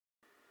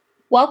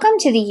Welcome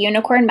to the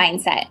Unicorn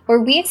Mindset,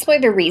 where we explore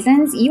the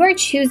reasons you are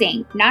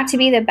choosing not to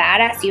be the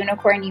badass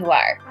unicorn you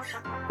are.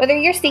 Whether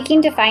you're seeking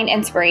to find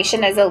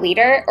inspiration as a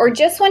leader or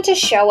just want to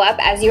show up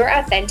as your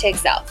authentic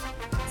self,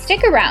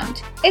 stick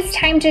around. It's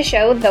time to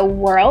show the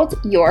world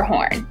your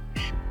horn.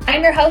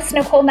 I'm your host,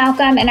 Nicole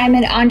Malcolm, and I'm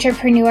an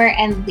entrepreneur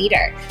and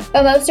leader,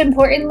 but most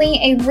importantly,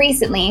 a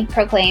recently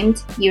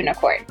proclaimed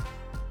unicorn.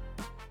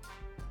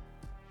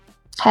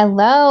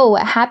 Hello,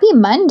 happy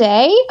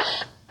Monday.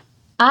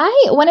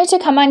 I wanted to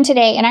come on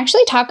today and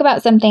actually talk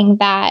about something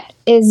that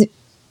is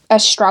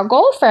a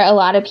struggle for a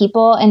lot of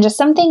people and just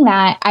something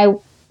that I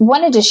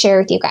wanted to share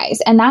with you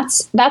guys. And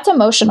that's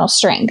emotional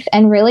strength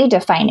and really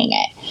defining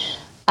it.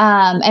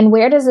 And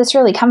where does this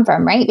really come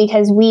from, right?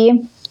 Because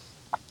we,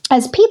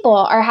 as people,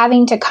 are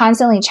having to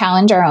constantly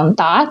challenge our own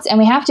thoughts, and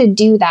we have to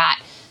do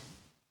that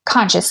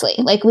consciously.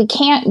 Like, we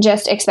can't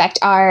just expect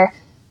our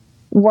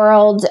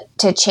world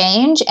to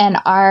change and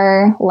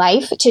our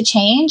life to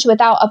change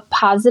without a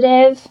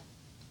positive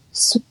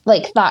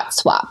thought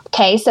swap.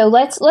 Okay. So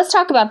let's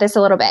talk about this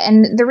a little bit.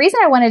 And the reason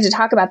I wanted to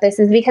talk about this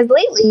is because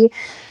lately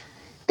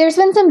there's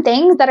been some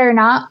things that are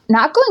not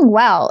going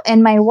well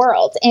in my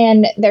world,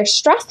 and they're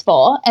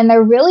stressful and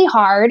they're really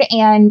hard.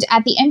 And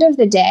at the end of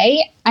the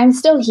day, I'm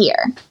still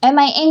here. Am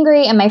I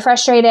angry? Am I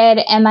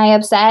frustrated? Am I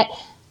upset?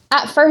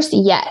 At first,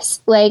 yes,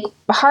 like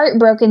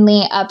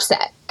heartbrokenly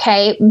upset.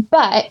 Okay.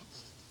 But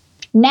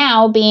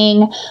now,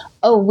 being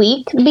a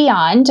week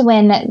beyond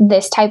when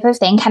this type of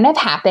thing kind of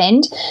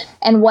happened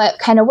and what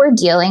kind of we're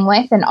dealing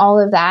with and all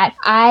of that,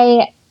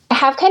 I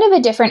have kind of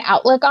a different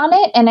outlook on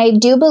it. And I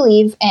do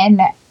believe in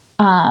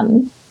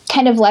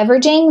kind of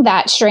leveraging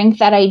that strength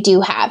that I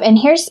do have. And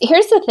here's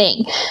the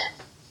thing.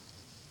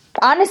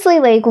 Honestly,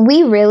 like,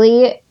 we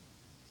really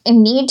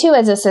need to,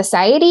 as a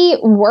society,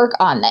 work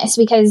on this,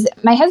 because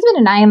my husband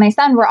and I and my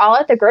son were all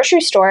at the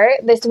grocery store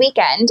this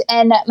weekend,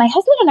 and my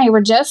husband and I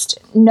were just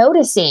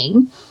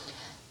noticing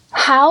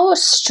how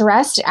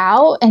stressed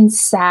out and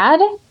sad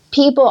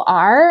people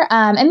are.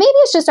 And maybe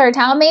it's just our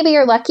town. Maybe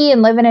you're lucky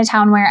and live in a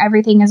town where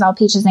everything is all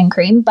peaches and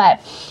cream,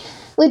 but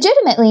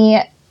legitimately,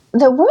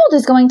 the world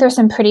is going through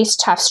some pretty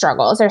tough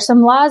struggles. There's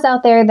some laws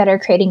out there that are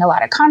creating a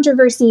lot of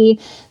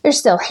controversy. There's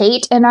still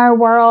hate in our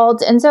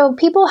world. And so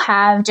people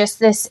have just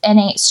this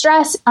innate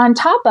stress on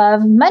top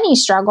of money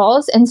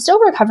struggles and still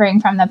recovering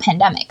from the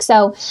pandemic.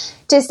 So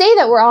to say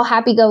that we're all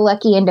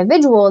happy-go-lucky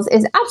individuals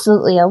is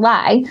absolutely a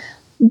lie.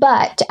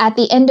 But at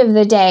the end of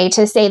the day,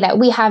 to say that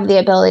we have the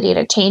ability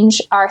to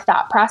change our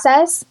thought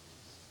process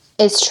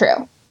is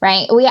true.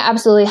 Right? We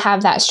absolutely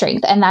have that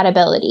strength and that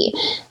ability.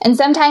 And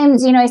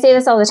sometimes, I say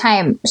this all the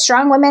time,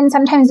 strong women,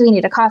 sometimes we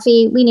need a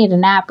coffee, we need a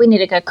nap, we need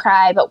a good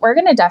cry, but we're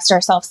going to dust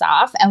ourselves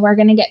off and we're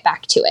going to get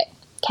back to it.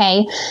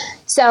 Okay.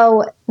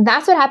 So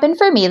that's what happened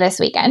for me this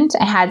weekend.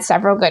 I had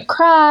several good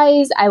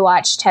cries. I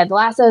watched Ted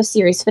Lasso's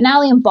series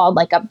finale and bawled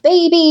like a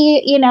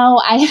baby.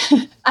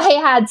 I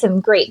had some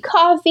great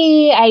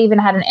coffee. I even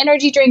had an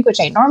energy drink, which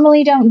I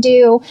normally don't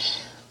do.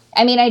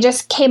 I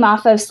just came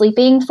off of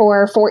sleeping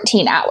for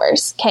 14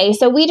 hours. Okay.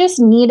 So we just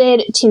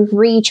needed to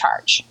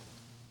recharge,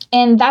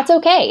 and that's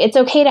okay. It's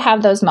okay to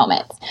have those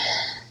moments.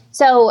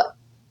 So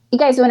you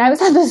guys, when I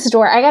was at the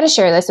store, I got to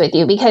share this with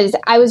you because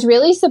I was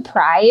really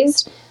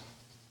surprised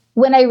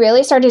when I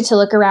really started to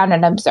look around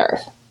and observe,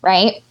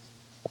 right?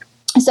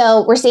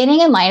 So we're standing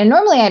in line, and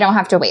normally I don't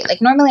have to wait.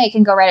 Like, normally I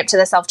can go right up to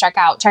the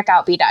self-checkout, check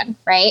out, be done,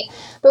 right?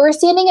 But we're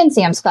standing in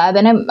Sam's Club,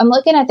 and I'm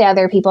looking at the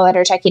other people that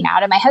are checking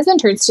out, and my husband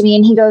turns to me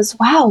and he goes,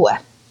 "Wow,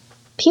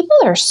 people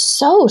are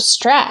so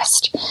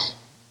stressed."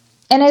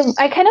 And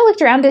I kind of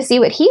looked around to see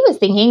what he was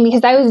thinking,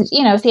 because I was,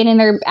 standing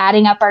there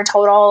adding up our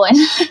total and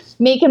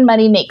making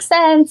money make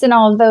sense and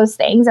all of those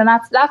things. And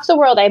that's the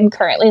world I'm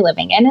currently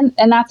living in,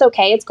 and that's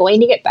okay. It's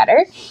going to get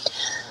better.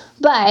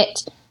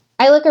 But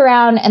I look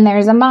around and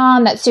there's a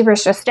mom that's super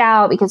stressed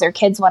out because her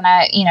kids want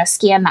to,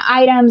 scan the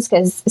items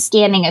because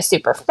scanning is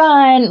super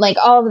fun, like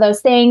all of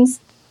those things.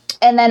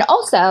 And then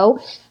also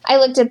I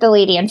looked at the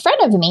lady in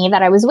front of me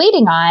that I was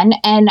waiting on,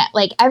 and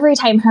like every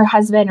time her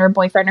husband or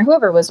boyfriend or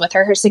whoever was with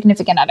her, her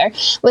significant other,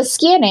 was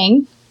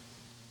scanning,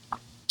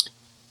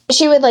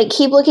 she would like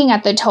keep looking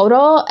at the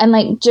total and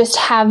like just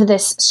have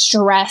this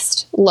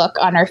stressed look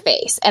on her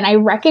face. And I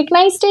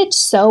recognized it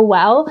so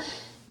well,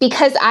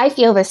 because I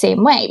feel the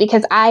same way,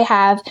 because I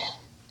have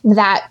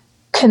that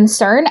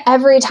concern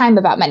every time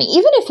about money.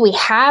 Even if we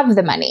have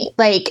the money,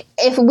 like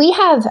if we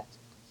have,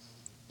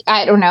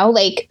 I don't know,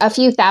 like a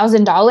few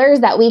 $1,000s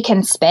that we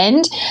can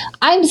spend,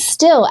 I'm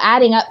still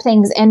adding up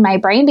things in my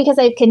brain because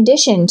I've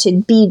conditioned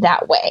to be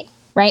that way,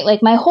 right?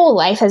 Like my whole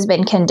life has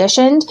been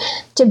conditioned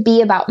to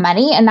be about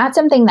money. And that's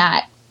something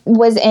that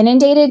was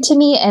inundated to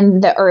me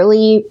in the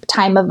early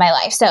time of my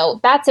life. So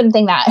that's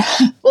something that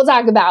we'll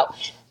talk about,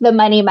 the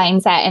money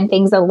mindset and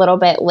things a little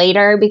bit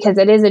later, because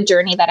it is a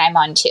journey that I'm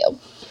on too.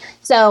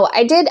 So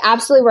I did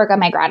absolutely work on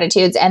my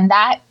gratitudes, and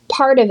that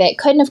part of it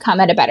couldn't have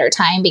come at a better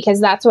time, because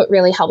that's what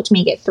really helped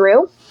me get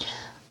through.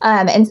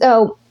 And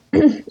so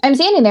I'm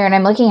standing there and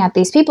I'm looking at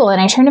these people,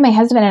 and I turn to my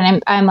husband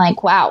and I'm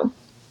like, wow,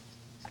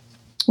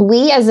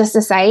 we as a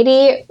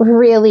society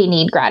really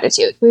need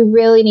gratitude. We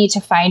really need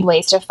to find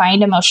ways to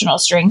find emotional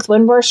strength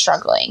when we're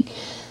struggling.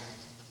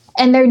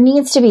 And there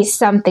needs to be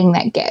something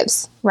that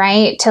gives,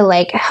 right? To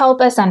like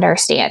help us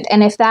understand.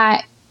 And if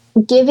that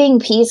giving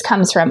piece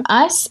comes from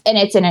us and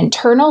it's an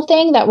internal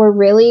thing that we're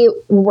really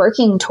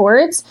working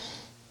towards,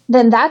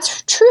 then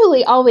that's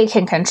truly all we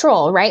can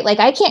control, right? Like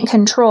I can't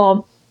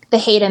control the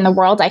hate in the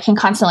world. I can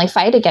constantly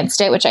fight against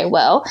it, which I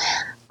will.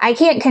 I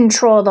can't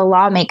control the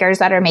lawmakers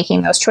that are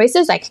making those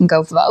choices. I can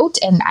go vote,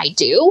 and I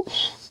do,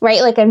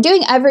 right? Like I'm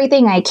doing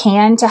everything I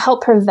can to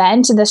help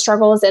prevent the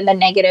struggles and the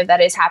negative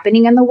that is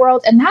happening in the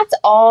world. And that's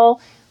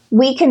all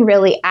we can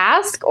really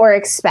ask or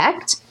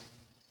expect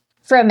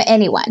from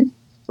anyone,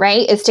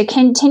 right? Is to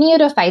continue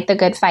to fight the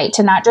good fight,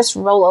 to not just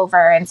roll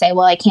over and say,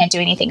 well, I can't do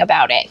anything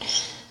about it.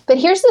 But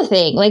here's the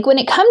thing, like when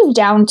it comes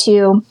down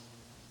to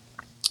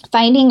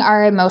finding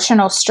our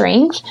emotional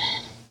strength,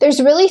 there's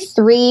really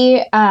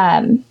three,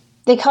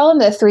 they call them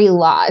the 3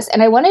 laws.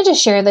 And I wanted to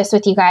share this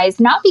with you guys,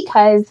 not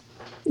because,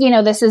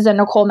 this is a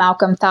Nicole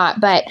Malcolm thought,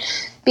 but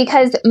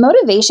because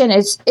motivation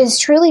is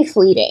truly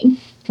fleeting,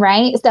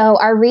 right? So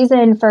our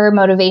reason for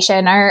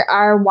motivation,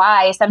 our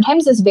why,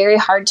 sometimes is very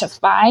hard to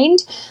find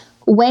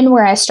when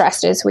we're as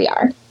stressed as we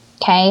are,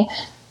 okay?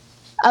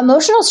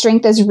 Emotional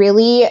strength is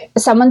really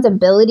someone's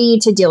ability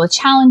to deal with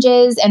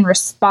challenges and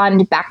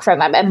respond back from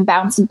them and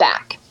bounce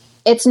back.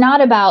 It's not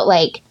about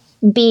like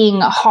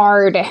being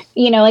hard,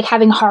 like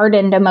having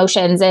hardened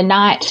emotions and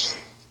not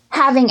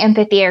having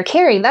empathy or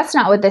caring. That's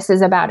not what this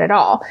is about at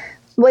all.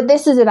 What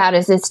this is about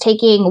is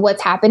taking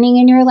what's happening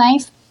in your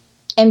life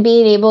and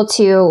being able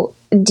to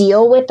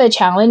deal with the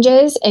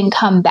challenges and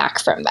come back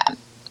from them,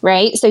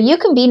 right? So you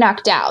can be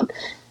knocked down,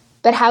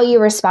 but how you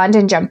respond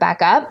and jump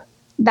back up,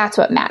 that's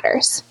what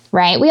matters,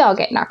 right? We all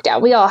get knocked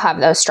down. We all have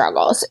those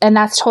struggles, and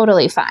that's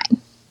totally fine.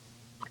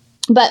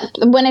 But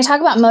when I talk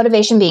about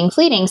motivation being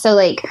fleeting, so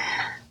like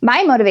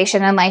my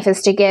motivation in life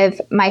is to give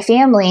my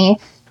family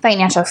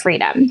financial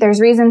freedom. There's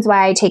reasons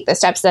why I take the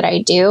steps that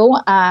I do,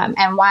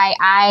 and why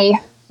I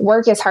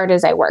work as hard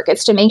as I work.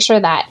 It's to make sure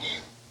that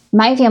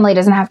my family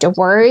doesn't have to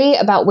worry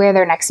about where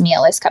their next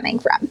meal is coming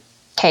from.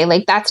 Okay,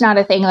 like that's not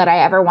a thing that I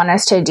ever want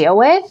us to deal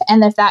with.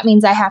 And if that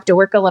means I have to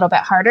work a little bit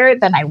harder,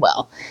 then I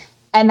will.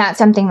 And that's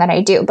something that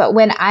I do. But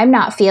when I'm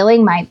not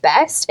feeling my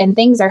best and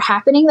things are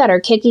happening that are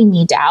kicking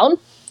me down,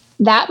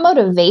 that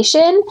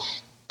motivation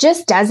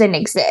just doesn't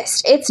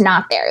exist. It's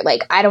not there.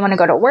 Like, I don't want to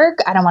go to work.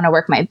 I don't want to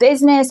work my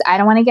business. I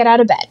don't want to get out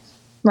of bed,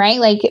 right?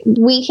 Like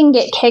we can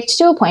get kicked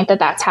to a point that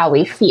that's how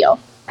we feel.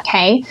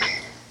 Okay.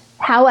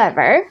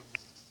 However,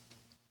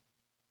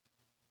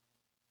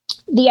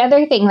 the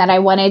other thing that I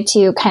wanted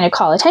to kind of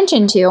call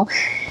attention to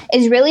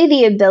is really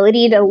the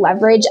ability to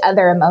leverage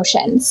other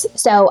emotions.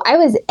 So I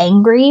was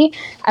angry,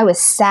 I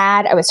was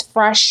sad, I was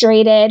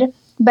frustrated,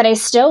 but I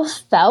still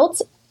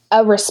felt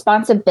a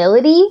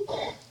responsibility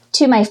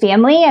to my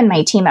family and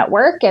my team at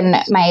work and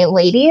my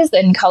ladies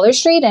in Color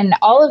Street and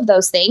all of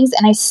those things.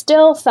 And I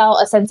still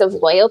felt a sense of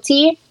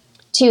loyalty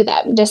to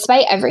them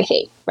despite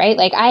everything, right?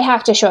 Like I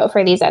have to show up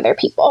for these other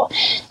people.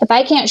 If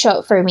I can't show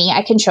up for me,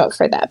 I can show up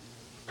for them.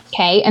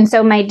 Okay. And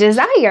so my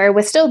desire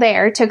was still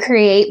there to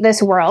create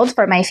this world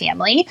for my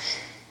family,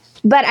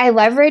 but I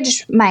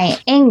leveraged my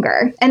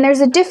anger. And there's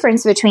a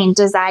difference between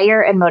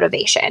desire and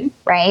motivation,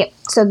 right?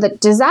 So the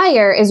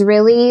desire is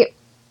really,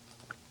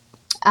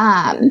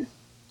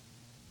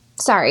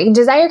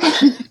 desire,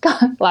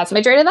 lost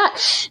my train of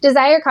thought.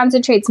 Desire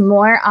concentrates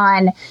more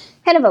on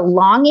kind of a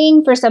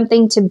longing for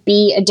something to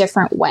be a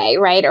different way,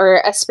 right?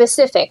 Or a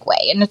specific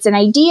way. And it's an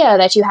idea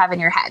that you have in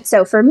your head.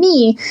 So for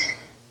me,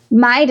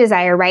 my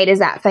desire, right, is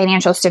that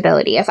financial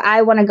stability. If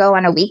I want to go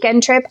on a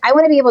weekend trip, I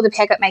want to be able to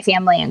pick up my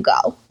family and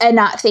go and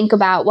not think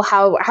about, well,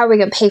 how are we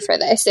going to pay for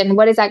this? And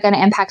what is that going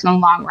to impact in the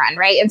long run,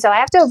 right? And so I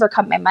have to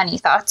overcome my money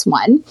thoughts,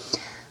 one.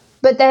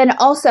 But then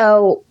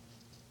also,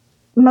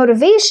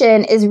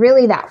 motivation is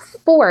really that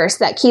force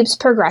that keeps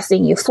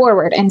progressing you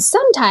forward. And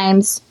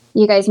sometimes,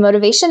 you guys,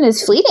 motivation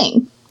is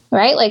fleeting,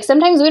 right? Like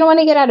sometimes we don't want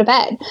to get out of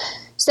bed.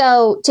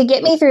 So to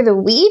get me through the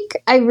week,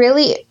 I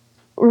really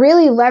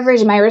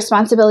leverage my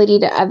responsibility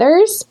to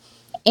others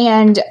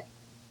and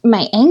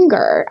my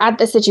anger at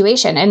the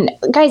situation. And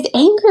guys,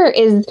 anger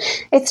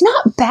it's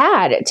not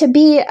bad to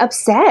be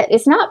upset.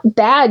 It's not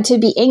bad to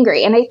be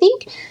angry. And I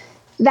think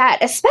that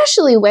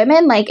especially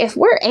women, like if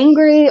we're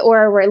angry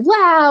or we're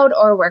loud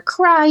or we're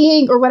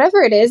crying or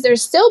whatever it is,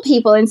 there's still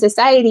people in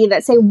society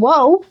that say,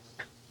 whoa,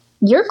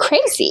 you're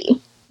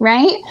crazy,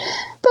 right?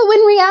 But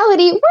when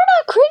reality, we're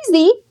not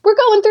crazy. We're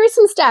going through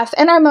some stuff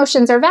and our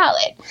emotions are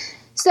valid.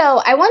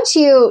 So I want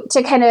you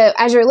to kind of,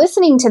 as you're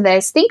listening to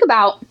this, think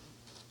about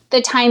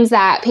the times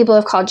that people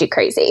have called you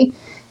crazy.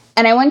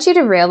 And I want you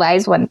to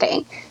realize one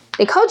thing.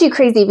 They called you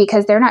crazy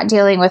because they're not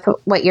dealing with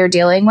what you're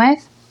dealing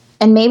with.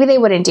 And maybe they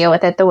wouldn't deal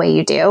with it the way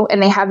you do.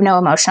 And they have no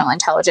emotional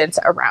intelligence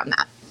around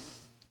that.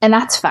 And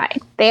that's fine.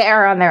 They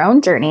are on their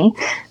own journey.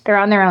 They're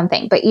on their own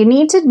thing. But you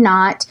need to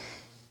not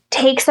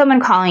take someone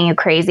calling you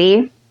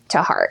crazy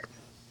to heart.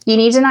 You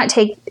need to not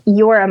take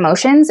your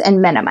emotions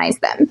and minimize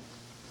them.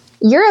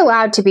 You're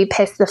allowed to be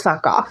pissed the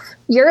fuck off.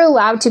 You're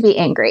allowed to be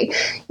angry.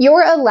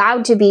 You're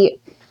allowed to be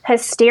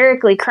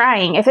hysterically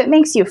crying if it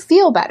makes you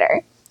feel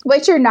better.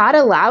 What you're not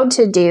allowed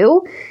to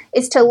do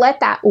is to let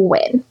that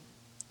win.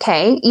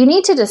 Okay? You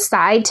need to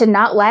decide to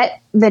not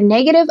let the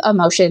negative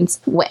emotions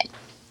win.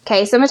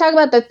 Okay? So I'm going to talk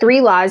about the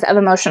 3 laws of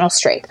emotional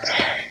strength.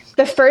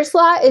 The first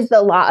law is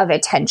the law of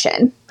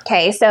attention.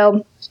 Okay?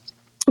 So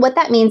what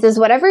that means is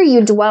whatever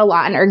you dwell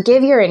on or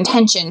give your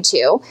attention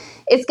to,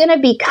 it's going to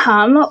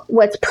become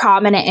what's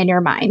prominent in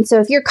your mind. So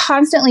if you're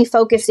constantly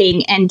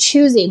focusing and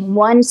choosing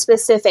one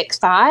specific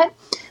thought,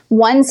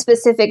 one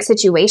specific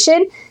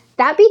situation,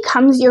 that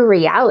becomes your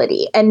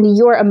reality, and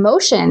your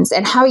emotions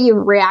and how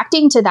you're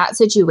reacting to that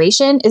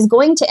situation is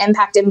going to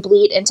impact and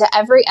bleed into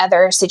every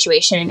other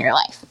situation in your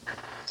life.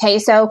 Okay,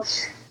 so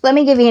let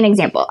me give you an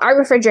example. Our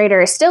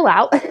refrigerator is still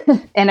out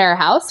in our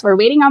house. We're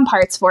waiting on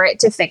parts for it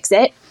to fix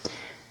it.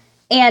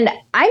 And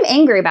I'm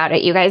angry about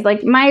it, you guys.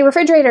 Like, my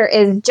refrigerator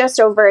is just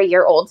over a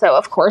year old, so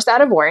of course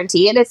out of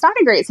warranty, and it's not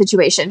a great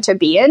situation to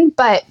be in.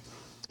 But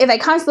if I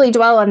constantly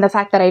dwell on the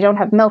fact that I don't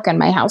have milk in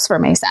my house for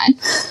my son,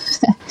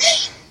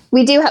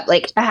 we do have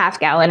like a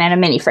half gallon and a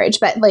mini fridge,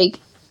 but like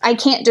I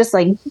can't just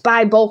like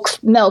buy bulk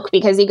milk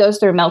because he goes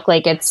through milk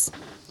like it's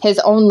his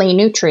only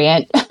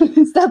nutrient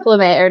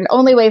supplement or an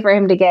only way for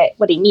him to get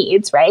what he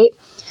needs, right?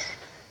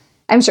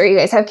 I'm sure you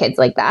guys have kids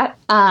like that.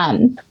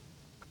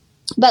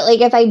 But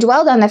like if I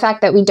dwelled on the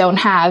fact that we don't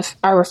have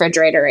our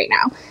refrigerator right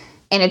now,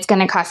 and it's going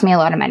to cost me a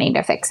lot of money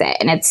to fix it,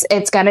 and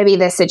it's going to be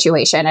this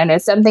situation, and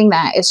it's something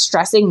that is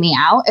stressing me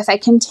out, if I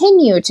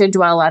continue to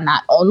dwell on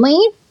that only,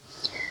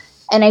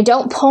 and I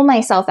don't pull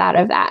myself out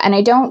of that, and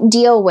I don't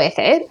deal with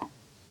it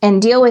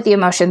and deal with the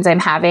emotions I'm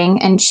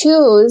having and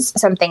choose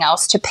something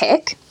else to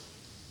pick,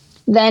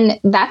 then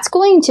that's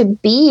going to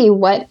be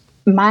what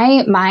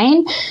my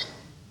mind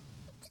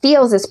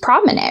feels is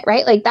prominent,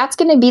 right? Like that's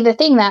going to be the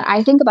thing that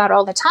I think about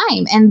all the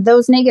time. And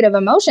those negative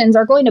emotions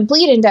are going to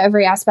bleed into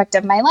every aspect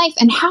of my life.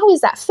 And how is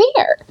that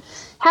fair?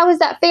 How is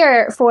that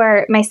fair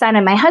for my son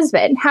and my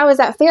husband? How is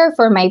that fair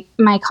for my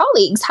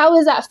colleagues? How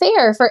is that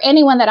fair for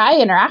anyone that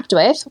I interact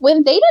with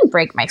when they didn't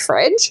break my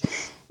fridge?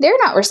 They're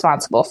not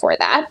responsible for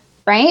that,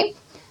 right?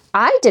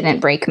 I didn't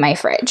break my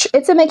fridge.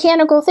 It's a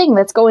mechanical thing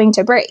that's going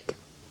to break.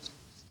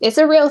 It's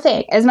a real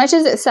thing. As much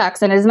as it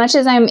sucks and as much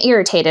as I'm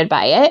irritated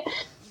by it,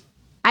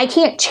 I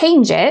can't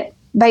change it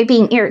by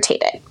being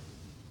irritated.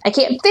 I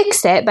can't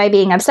fix it by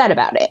being upset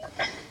about it.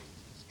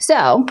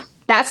 So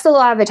that's the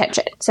law of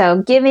attention.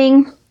 So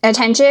giving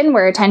attention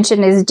where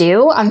attention is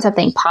due on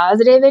something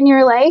positive in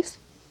your life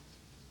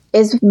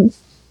is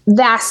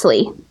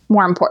vastly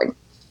more important.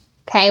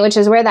 Okay, which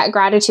is where that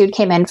gratitude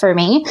came in for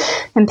me,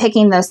 and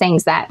picking those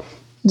things that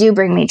do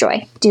bring me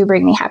joy, do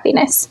bring me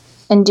happiness,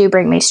 and do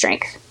bring me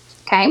strength.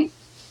 Okay,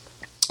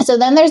 so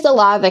then there's the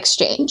law of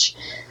exchange.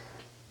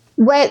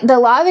 What the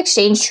law of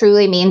exchange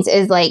truly means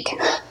is like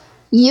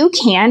you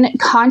can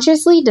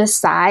consciously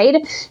decide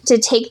to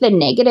take the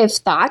negative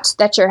thought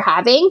that you're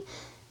having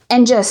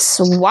and just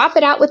swap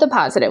it out with a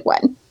positive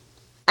one.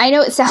 I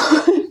know it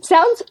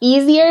sounds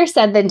easier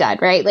said than done,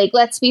 right? Like,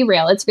 let's be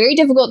real. It's very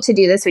difficult to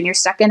do this when you're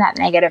stuck in that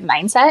negative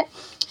mindset.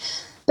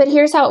 But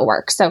here's how it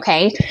works,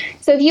 okay?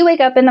 So if you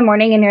wake up in the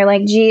morning and you're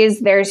like, geez,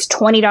 there's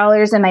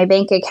 $20 in my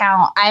bank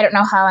account. I don't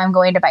know how I'm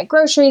going to buy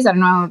groceries. I don't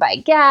know how I'm going to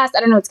buy gas.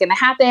 I don't know what's going to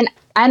happen.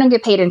 I don't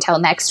get paid until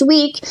next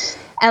week.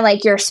 And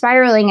like you're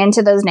spiraling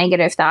into those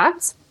negative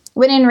thoughts.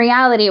 When in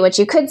reality, what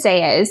you could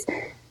say is,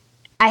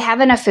 I have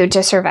enough food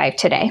to survive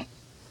today,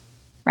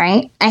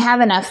 right? I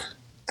have enough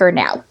for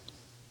now.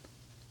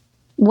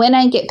 When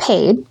I get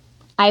paid,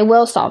 I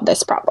will solve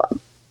this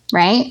problem,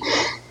 right?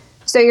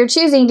 So you're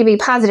choosing to be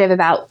positive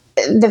about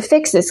the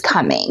fix is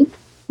coming,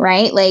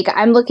 right? Like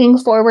I'm looking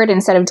forward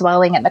instead of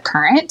dwelling in the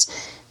current,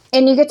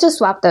 and you get to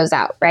swap those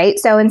out, right?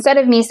 So instead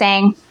of me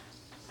saying,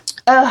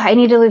 oh, I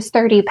need to lose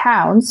 30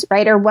 pounds,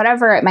 right? Or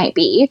whatever it might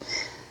be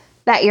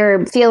that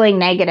you're feeling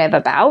negative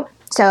about.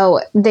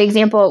 So the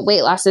example,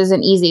 weight loss is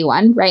an easy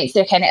one, right?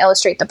 So to kind of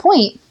illustrate the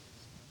point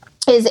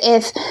is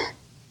if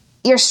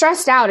you're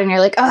stressed out and you're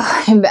like,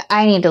 oh,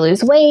 I need to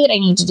lose weight. I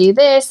need to do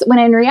this. When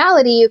in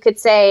reality, you could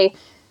say,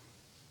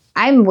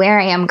 I'm where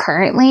I am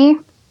currently.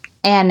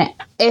 And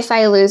if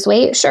I lose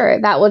weight, sure,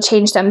 that will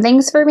change some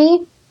things for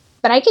me,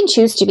 but I can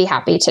choose to be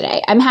happy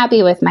today. I'm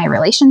happy with my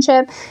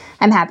relationship.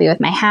 I'm happy with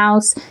my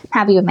house. I'm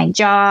happy with my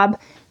job.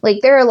 Like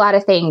there are a lot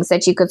of things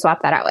that you could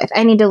swap that out with.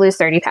 I need to lose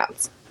 30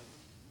 pounds.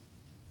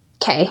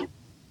 Okay.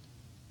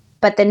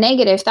 But the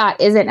negative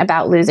thought isn't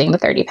about losing the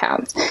 30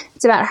 pounds.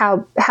 It's about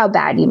how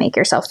bad you make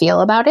yourself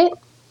feel about it,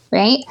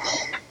 right?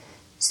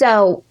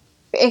 So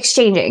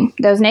exchanging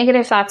those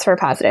negative thoughts for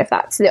positive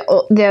thoughts.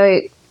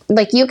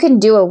 Like you can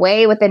do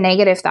away with the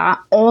negative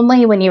thought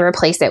only when you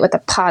replace it with a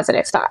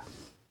positive thought,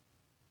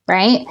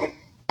 right?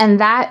 And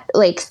that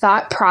like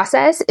thought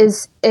process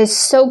is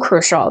so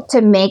crucial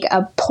to make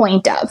a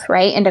point of,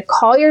 right? And to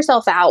call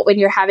yourself out when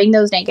you're having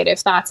those negative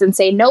thoughts and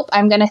say, nope,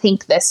 I'm going to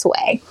think this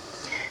way.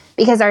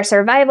 Because our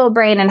survival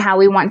brain and how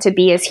we want to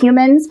be as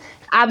humans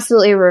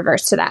absolutely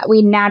reverse to that.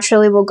 We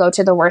naturally will go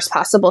to the worst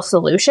possible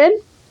solution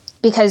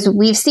because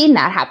we've seen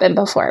that happen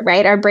before,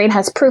 right? Our brain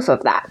has proof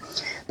of that.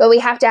 But we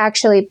have to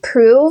actually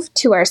prove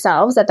to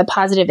ourselves that the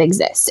positive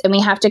exists. And we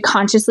have to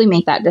consciously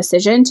make that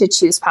decision to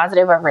choose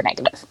positive over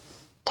negative.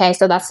 Okay,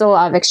 so that's the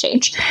law of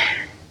exchange.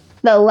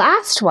 The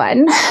last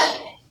one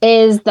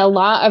is the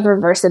law of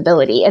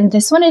reversibility. And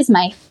this one is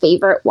my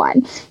favorite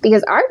one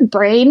because our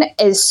brain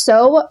is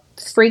so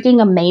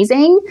freaking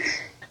amazing.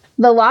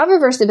 The law of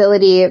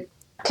reversibility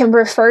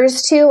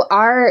refers to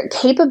our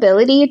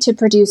capability to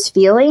produce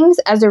feelings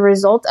as a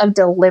result of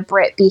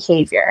deliberate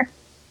behavior.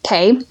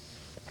 Okay,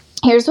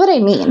 here's what I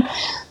mean.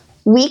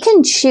 We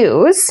can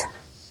choose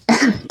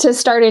to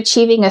start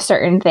achieving a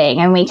certain thing,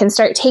 and we can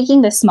start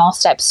taking the small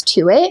steps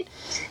to it.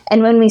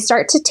 And when we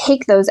start to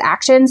take those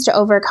actions to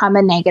overcome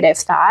a negative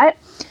thought,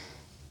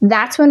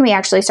 that's when we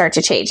actually start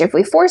to change. If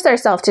we force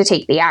ourselves to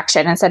take the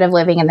action instead of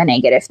living in the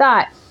negative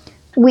thought,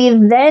 we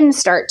then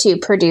start to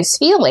produce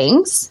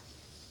feelings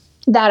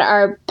that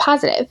are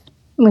positive.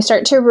 And we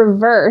start to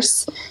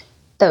reverse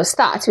those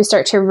thoughts. We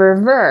start to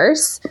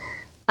reverse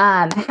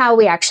how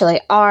we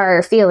actually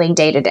are feeling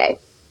day to day.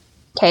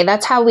 Okay,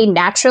 that's how we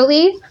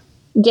naturally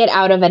get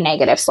out of a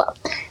negative flow.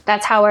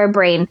 That's how our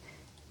brain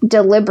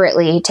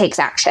deliberately takes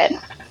action.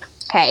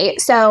 Okay,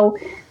 so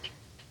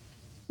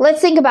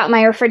let's think about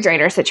my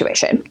refrigerator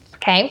situation.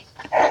 Okay,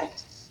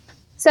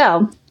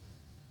 so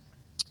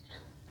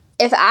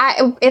if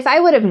I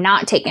would have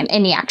not taken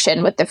any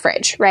action with the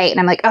fridge, right?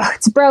 And I'm like, oh,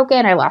 it's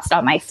broken. I lost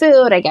all my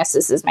food. I guess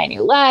this is my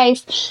new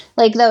life.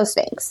 Like those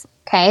things.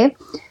 Okay.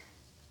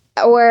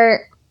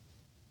 Or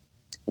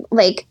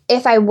like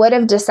if I would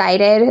have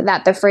decided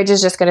that the fridge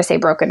is just going to stay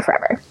broken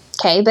forever.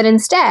 Okay. But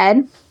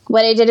instead,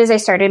 what I did is I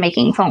started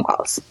making phone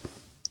calls.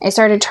 I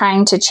started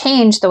trying to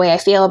change the way I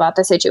feel about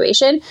the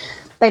situation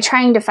by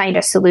trying to find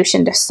a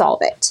solution to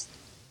solve it.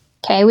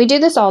 Okay. We do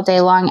this all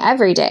day long,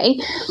 every day.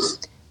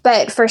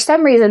 But for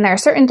some reason, there are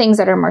certain things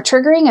that are more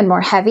triggering and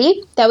more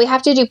heavy that we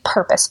have to do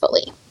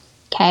purposefully.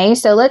 Okay,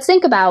 so let's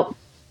think about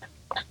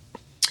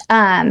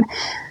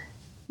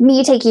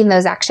me taking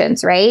those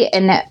actions, right?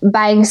 And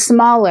buying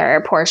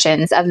smaller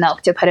portions of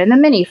milk to put in the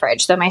mini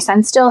fridge so my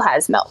son still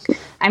has milk.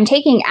 I'm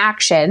taking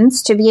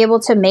actions to be able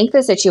to make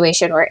the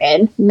situation we're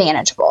in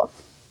manageable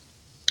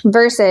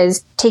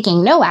versus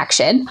taking no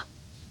action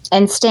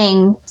and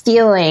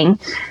feeling,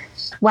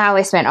 wow,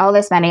 I spent all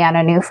this money on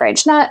a new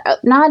fridge, not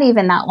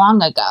even that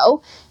long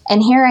ago.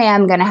 And here I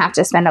am going to have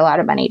to spend a lot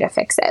of money to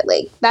fix it.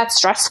 Like, that's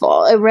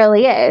stressful. It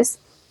really is.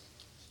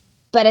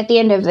 But at the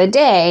end of the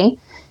day,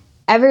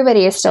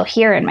 everybody is still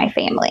here in my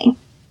family.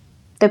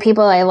 The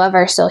people I love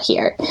are still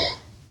here.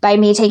 By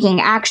me taking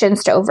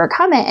actions to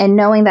overcome it and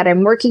knowing that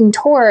I'm working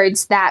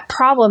towards that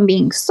problem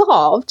being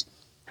solved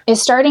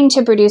is starting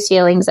to produce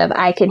feelings of,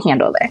 I can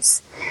handle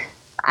this.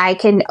 I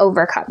can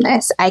overcome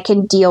this. I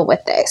can deal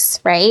with this,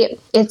 right?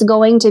 It's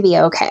going to be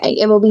okay.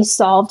 It will be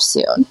solved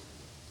soon,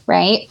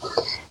 right?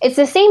 It's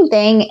the same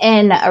thing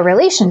in a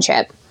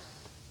relationship.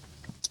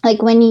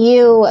 Like when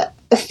you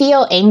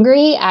feel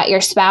angry at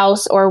your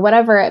spouse or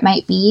whatever it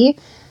might be,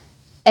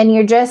 and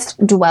you're just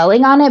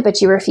dwelling on it,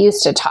 but you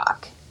refuse to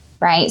talk,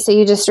 right? So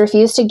you just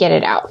refuse to get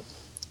it out.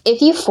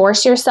 If you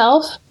force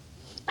yourself,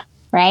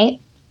 right,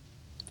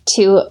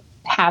 to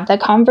have the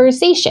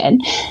conversation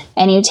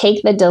and you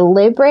take the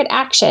deliberate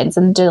actions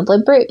and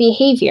deliberate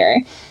behavior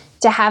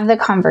to have the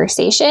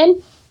conversation,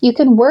 you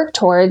can work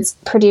towards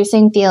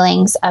producing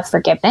feelings of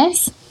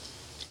forgiveness,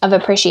 of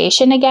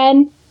appreciation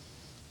again,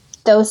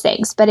 those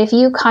things. But if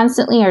you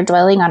constantly are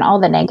dwelling on all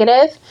the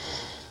negative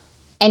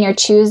and you're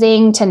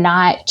choosing to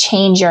not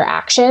change your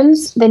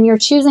actions, then you're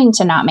choosing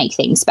to not make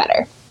things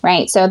better,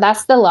 right? So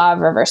that's the law of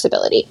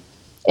reversibility.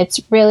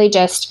 It's really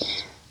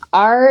just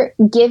our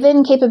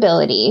given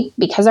capability,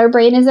 because our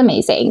brain is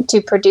amazing,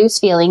 to produce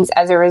feelings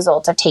as a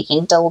result of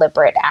taking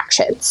deliberate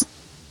actions,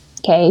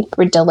 okay,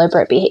 or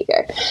deliberate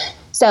behavior.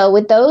 So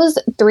with those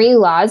 3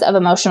 laws of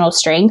emotional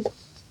strength,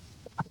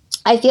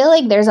 I feel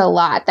like there's a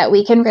lot that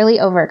we can really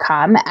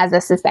overcome as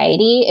a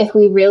society if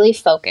we really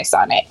focus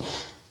on it.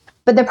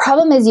 But the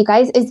problem is, you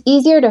guys, it's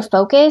easier to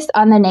focus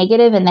on the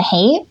negative and the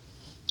hate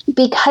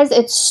because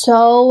it's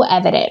so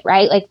evident,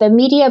 right? Like the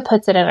media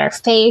puts it in our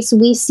face.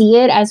 We see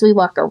it as we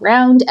walk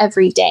around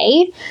every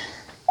day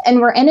and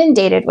we're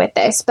inundated with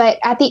this. But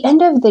at the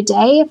end of the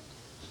day,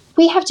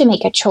 we have to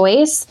make a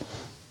choice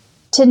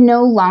to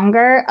no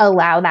longer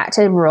allow that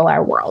to rule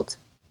our world.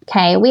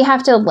 Okay. We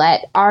have to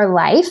let our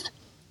life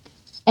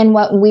and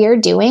what we're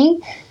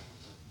doing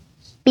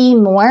be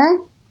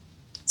more,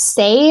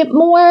 say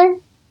more,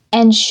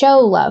 and show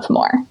love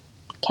more.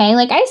 Okay,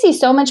 like I see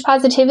so much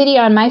positivity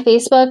on my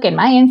Facebook and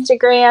my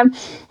Instagram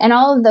and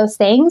all of those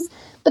things,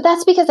 but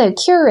that's because I've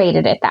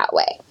curated it that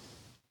way,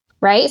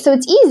 right? So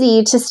it's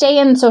easy to stay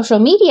in social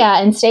media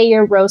and stay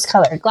your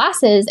rose-colored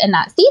glasses and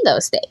not see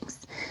those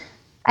things.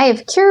 I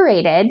have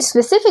curated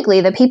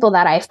specifically the people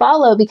that I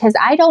follow because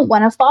I don't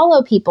want to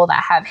follow people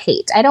that have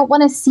hate. I don't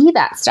want to see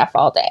that stuff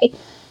all day.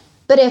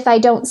 But if I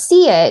don't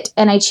see it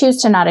and I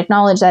choose to not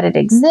acknowledge that it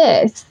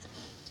exists,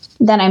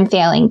 then I'm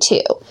failing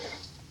too.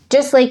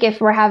 Just like if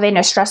we're having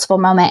a stressful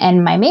moment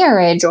in my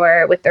marriage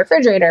or with the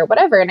refrigerator or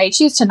whatever, and I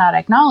choose to not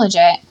acknowledge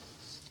it,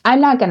 I'm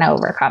not going to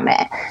overcome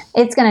it.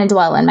 It's going to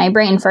dwell in my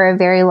brain for a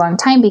very long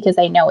time because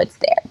I know it's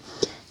there.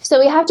 So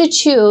we have to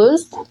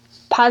choose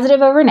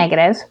positive over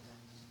negative.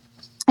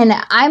 And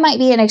I might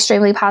be an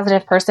extremely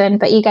positive person,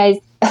 but you guys,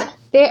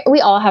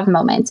 we all have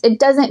moments. It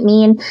doesn't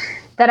mean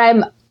that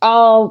I'm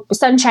all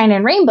sunshine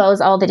and rainbows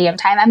all the damn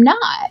time. I'm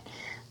not.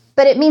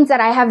 But it means that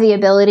I have the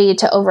ability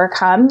to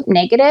overcome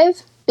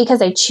negative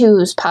because I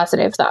choose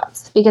positive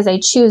thoughts, because I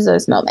choose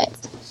those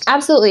moments.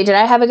 Absolutely. Did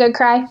I have a good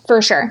cry?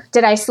 For sure.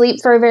 Did I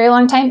sleep for a very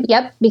long time?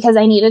 Yep, because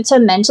I needed to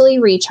mentally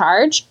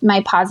recharge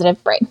my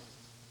positive brain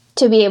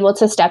to be able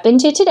to step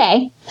into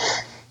today,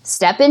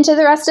 step into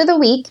the rest of the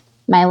week,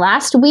 my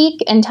last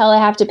week until I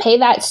have to pay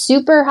that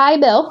super high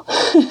bill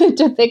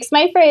to fix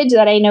my fridge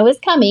that I know is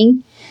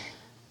coming.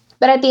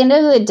 But at the end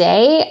of the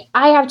day,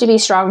 I have to be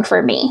strong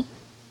for me.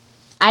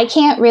 I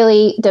can't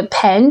really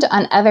depend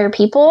on other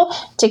people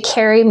to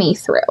carry me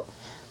through.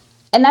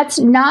 And that's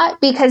not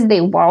because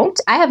they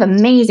won't. I have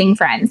amazing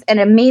friends and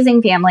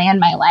amazing family in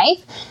my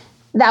life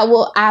that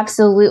will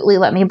absolutely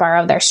let me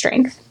borrow their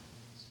strength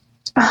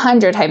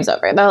 100 times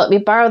over. They'll let me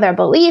borrow their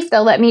belief.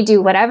 They'll let me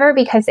do whatever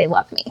because they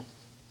love me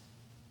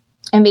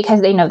and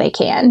because they know they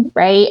can,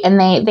 right? And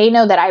they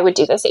know that I would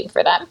do the same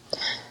for them.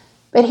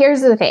 But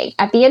here's the thing.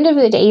 At the end of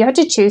the day, you have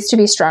to choose to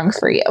be strong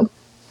for you.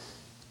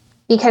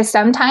 Because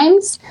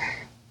sometimes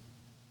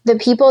the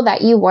people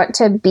that you want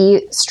to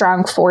be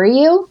strong for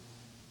you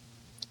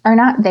are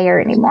not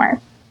there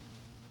anymore.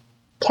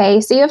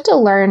 Okay, so you have to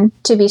learn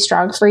to be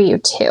strong for you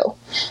too.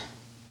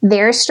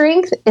 Their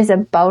strength is a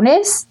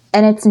bonus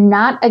and it's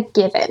not a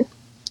given,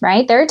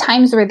 right? There are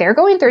times where they're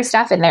going through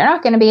stuff and they're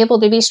not going to be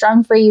able to be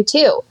strong for you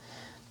too.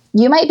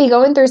 You might be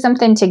going through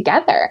something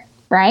together,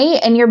 right?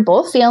 And you're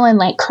both feeling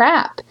like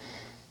crap.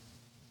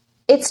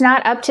 It's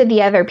not up to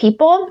the other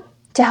people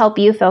to help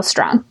you feel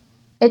strong.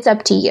 It's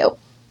up to you.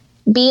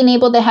 Being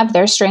able to have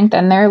their strength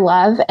and their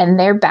love and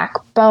their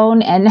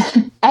backbone and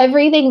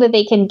everything that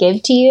they can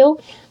give to you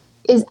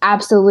is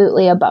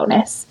absolutely a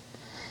bonus.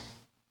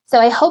 So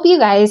I hope you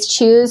guys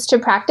choose to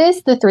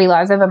practice the 3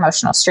 laws of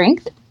emotional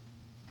strength.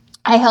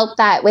 I hope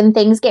that when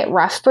things get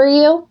rough for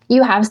you,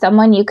 you have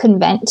someone you can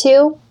vent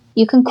to.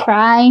 You can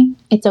cry.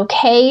 It's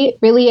okay. It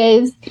really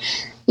is.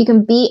 You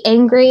can be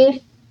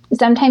angry.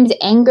 Sometimes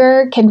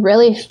anger can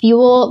really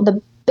fuel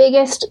the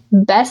biggest,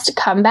 best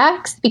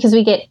comebacks because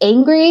we get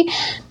angry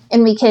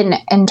and we can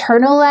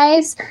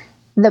internalize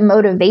the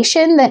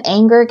motivation that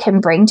anger can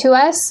bring to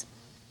us,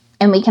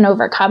 and we can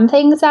overcome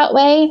things that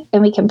way,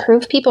 and we can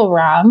prove people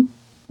wrong,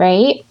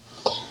 right?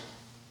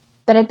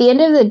 But at the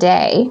end of the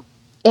day,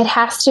 it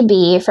has to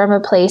be from a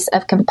place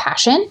of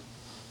compassion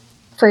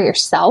for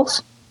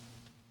yourself,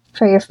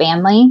 for your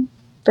family,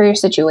 for your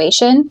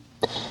situation,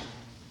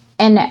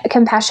 and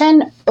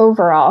compassion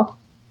overall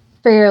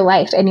for your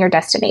life and your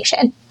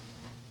destination.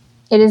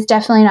 It is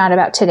definitely not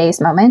about today's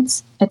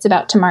moments. It's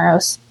about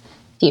tomorrow's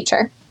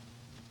future.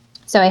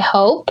 So I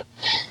hope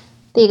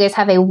that you guys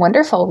have a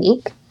wonderful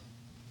week.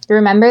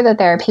 Remember that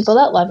there are people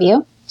that love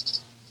you,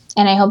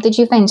 and I hope that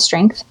you find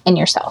strength in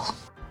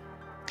yourself.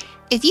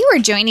 If you are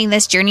joining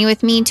this journey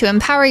with me to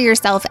empower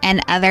yourself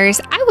and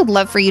others, I would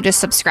love for you to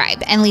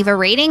subscribe and leave a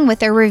rating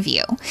with a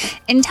review.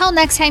 Until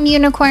next time,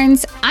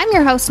 unicorns, I'm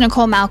your host,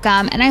 Nicole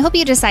Malcolm, and I hope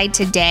you decide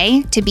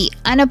today to be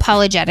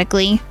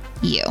unapologetically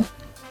you.